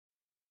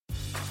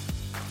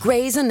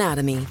Grey's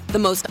Anatomy, the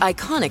most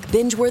iconic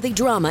binge-worthy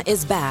drama,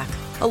 is back,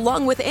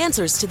 along with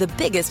answers to the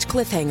biggest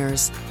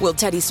cliffhangers. Will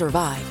Teddy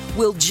survive?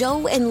 Will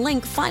Joe and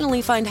Link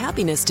finally find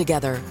happiness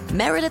together?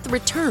 Meredith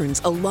returns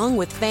along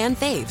with fan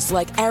faves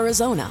like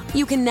Arizona.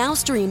 You can now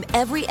stream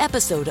every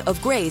episode of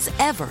Grey's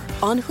ever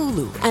on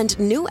Hulu, and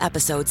new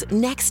episodes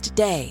next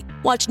day.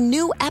 Watch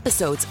new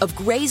episodes of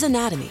Grey's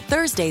Anatomy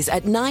Thursdays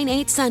at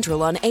 9/8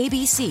 Central on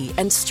ABC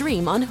and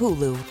stream on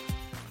Hulu.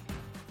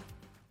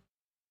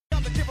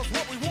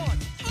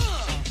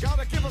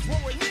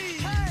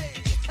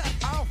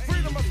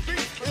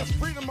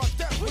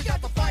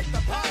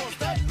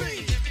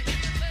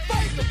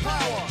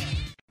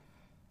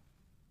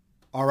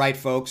 All right,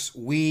 folks,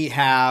 we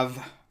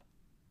have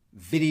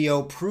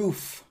video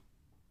proof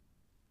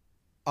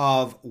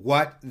of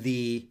what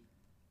the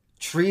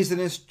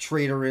treasonous,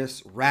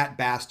 traitorous rat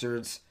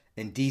bastards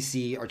in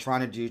D.C. are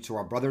trying to do to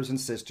our brothers and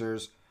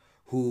sisters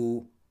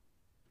who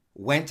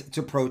went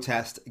to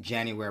protest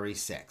January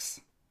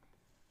 6th.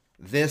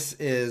 This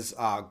is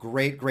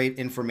great, great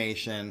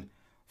information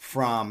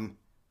from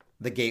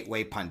the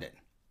Gateway Pundit,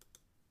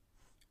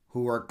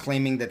 who are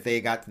claiming that they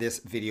got this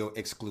video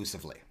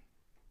exclusively.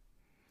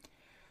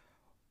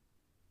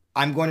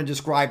 I'm going to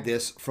describe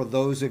this for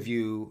those of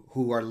you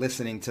who are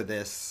listening to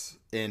this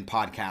in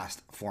podcast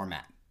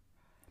format.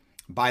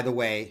 By the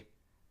way,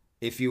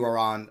 if you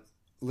are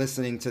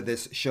listening to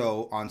this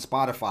show on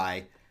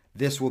Spotify,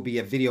 this will be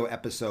a video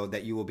episode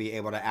that you will be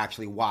able to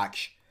actually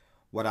watch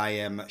what I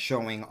am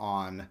showing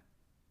on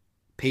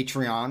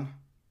Patreon,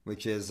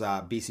 which is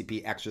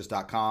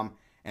bcpextras.com,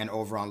 and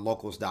over on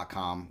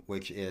locals.com,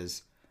 which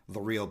is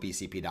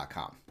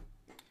therealbcp.com.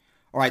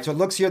 All right, so it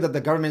looks here that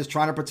the government is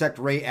trying to protect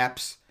Ray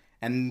Epps,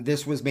 and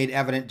this was made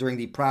evident during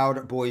the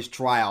Proud Boys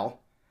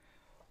trial,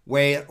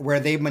 where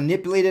they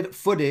manipulated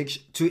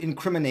footage to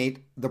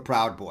incriminate the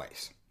Proud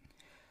Boys.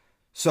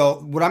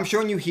 So what I'm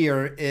showing you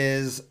here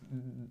is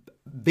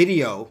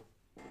video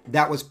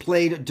that was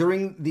played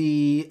during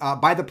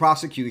by the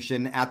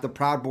prosecution at the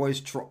Proud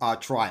Boys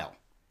trial.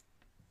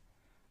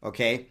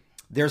 Okay,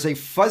 there's a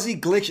fuzzy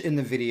glitch in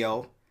the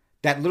video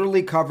that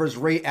literally covers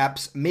Ray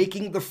Epps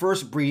making the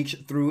first breach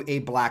through a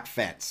black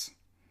fence.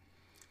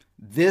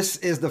 This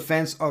is the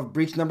fence of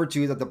breach number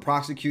 2 that the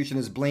prosecution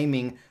is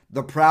blaming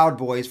the Proud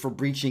Boys for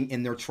breaching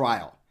in their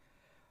trial.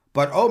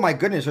 But oh my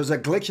goodness, there's a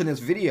glitch in this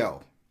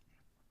video.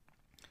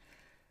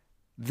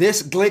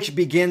 This glitch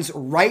begins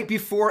right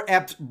before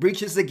Epps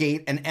breaches the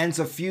gate and ends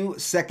a few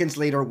seconds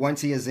later once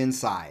he is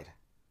inside.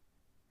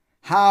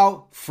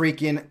 How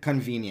freaking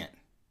convenient.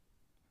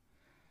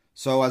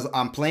 So as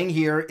I'm playing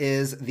here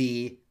is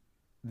the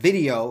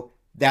video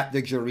that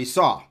the jury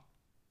saw.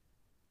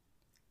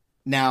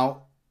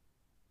 Now,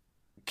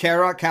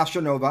 Kara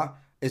Castronova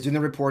is doing the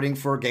reporting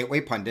for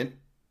Gateway Pundit,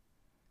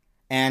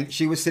 and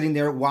she was sitting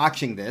there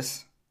watching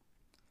this,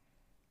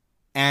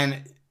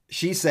 and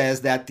she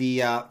says that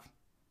the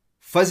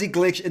fuzzy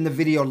glitch in the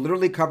video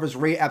literally covers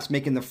Ray Epps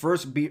making the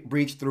first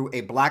breach through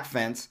a black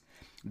fence.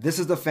 This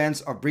is the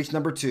fence of breach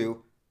number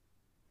 2.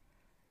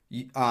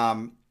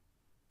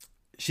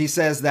 She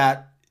says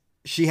that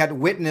she had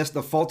witnessed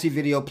the faulty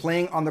video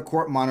playing on the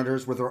court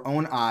monitors with her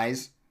own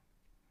eyes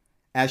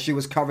as she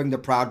was covering the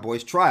Proud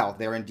Boys trial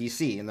there in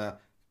D.C. in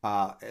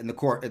the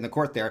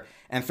court there.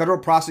 And federal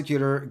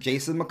prosecutor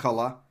Jason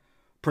McCullough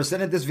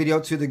presented this video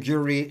to the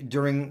jury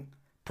during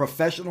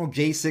professional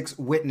J6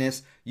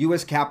 witness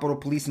U.S. Capitol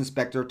Police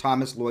Inspector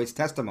Thomas Lloyd's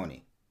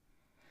testimony.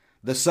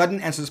 The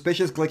sudden and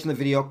suspicious glitch in the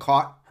video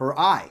caught her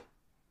eye.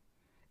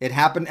 It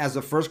happened as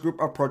the first group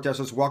of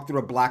protesters walked through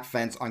a black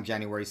fence on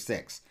January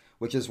 6th,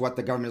 which is what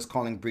the government is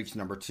calling breach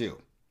number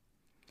 2.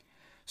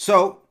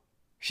 So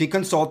she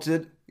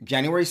consulted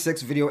January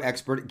 6th video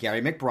expert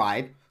Gary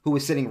McBride, who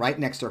was sitting right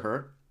next to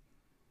her,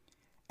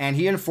 and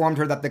he informed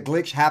her that the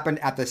glitch happened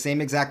at the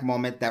same exact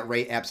moment that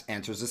Ray Epps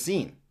enters the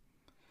scene.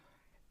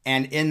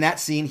 And in that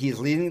scene, he's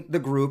leading the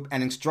group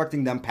and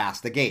instructing them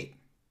past the gate.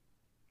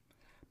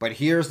 But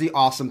here's the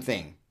awesome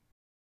thing.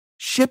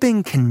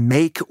 Shipping can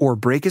make or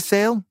break a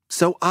sale,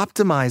 so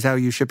optimize how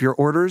you ship your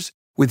orders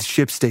with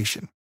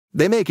ShipStation.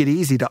 They make it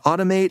easy to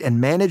automate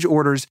and manage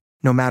orders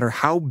no matter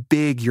how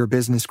big your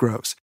business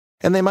grows.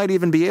 And they might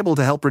even be able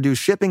to help reduce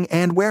shipping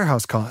and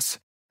warehouse costs.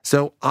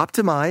 So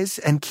optimize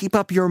and keep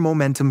up your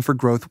momentum for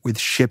growth with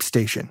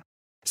ShipStation.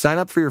 Sign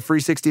up for your free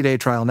 60-day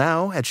trial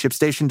now at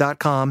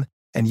ShipStation.com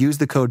and use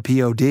the code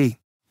POD.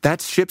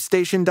 That's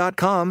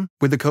ShipStation.com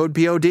with the code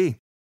POD.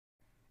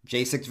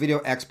 J6 video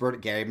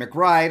expert Gary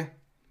McBride.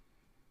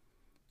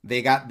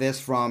 They got this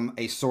from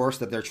a source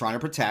that they're trying to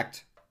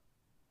protect.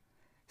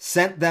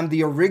 Sent them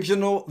the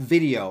original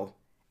video,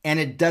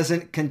 and it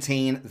doesn't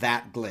contain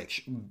that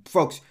glitch.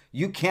 Folks,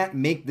 you can't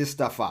make this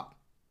stuff up.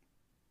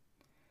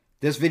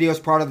 This video is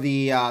part of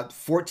the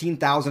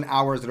 14,000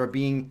 hours that are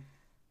being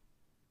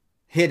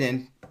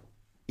hidden,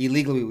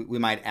 illegally we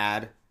might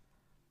add,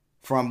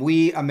 from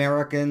we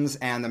Americans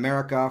and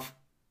America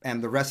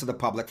and the rest of the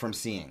public from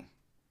seeing.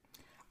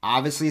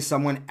 Obviously,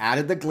 someone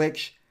added the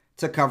glitch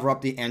to cover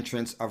up the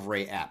entrance of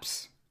Ray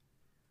Epps.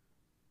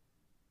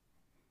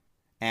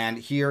 And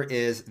here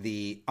is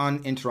the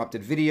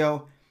uninterrupted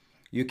video.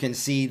 You can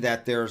see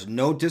that there's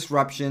no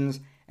disruptions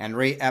and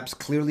Ray Epps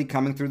clearly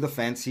coming through the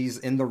fence. He's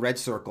in the red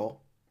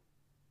circle.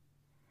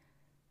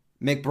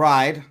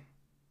 McBride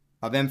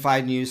of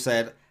M5 News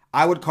said,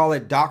 I would call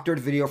it doctored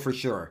video for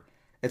sure.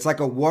 It's like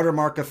a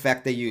watermark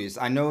effect they used.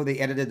 I know they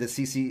edited the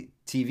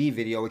CCTV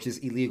video, which is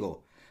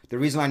illegal. The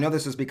reason I know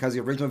this is because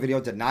the original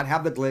video did not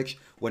have the glitch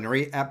when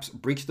Ray Epps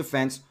breached the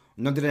fence,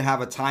 nor did it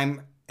have a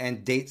time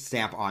and date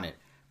stamp on it.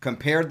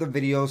 Compare the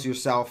videos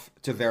yourself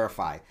to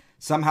verify.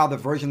 Somehow the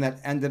version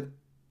that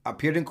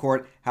appeared in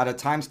court had a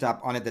timestamp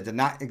on it that did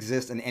not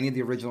exist in any of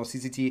the original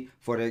CCTV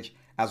footage,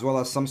 as well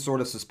as some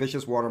sort of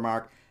suspicious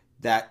watermark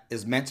that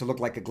is meant to look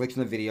like a glitch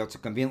in the video to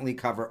conveniently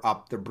cover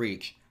up the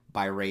breach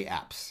by Ray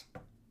Epps.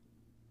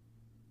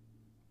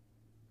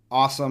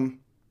 Awesome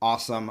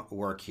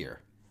work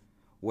here,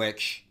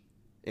 which,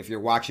 if you're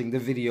watching the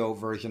video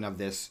version of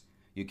this,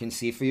 you can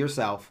see for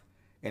yourself,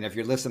 and if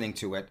you're listening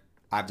to it,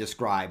 I've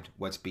described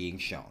what's being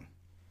shown.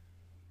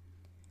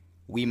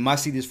 We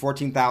must see these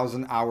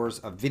 14,000 hours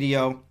of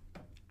video,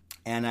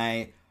 and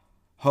I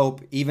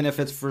hope, even if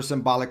it's for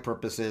symbolic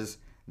purposes,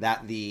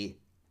 that the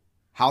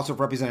House of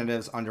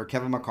Representatives under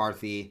Kevin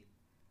McCarthy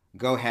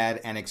go ahead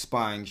and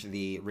expunge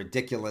the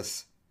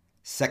ridiculous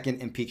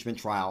second impeachment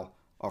trial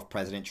of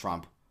President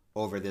Trump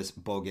over this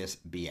bogus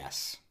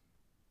BS.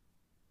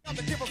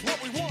 Gotta give us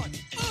what we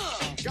want.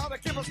 Gotta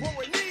give us what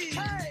we need.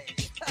 Hey,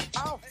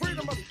 our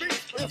freedom of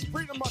speech is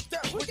freedom of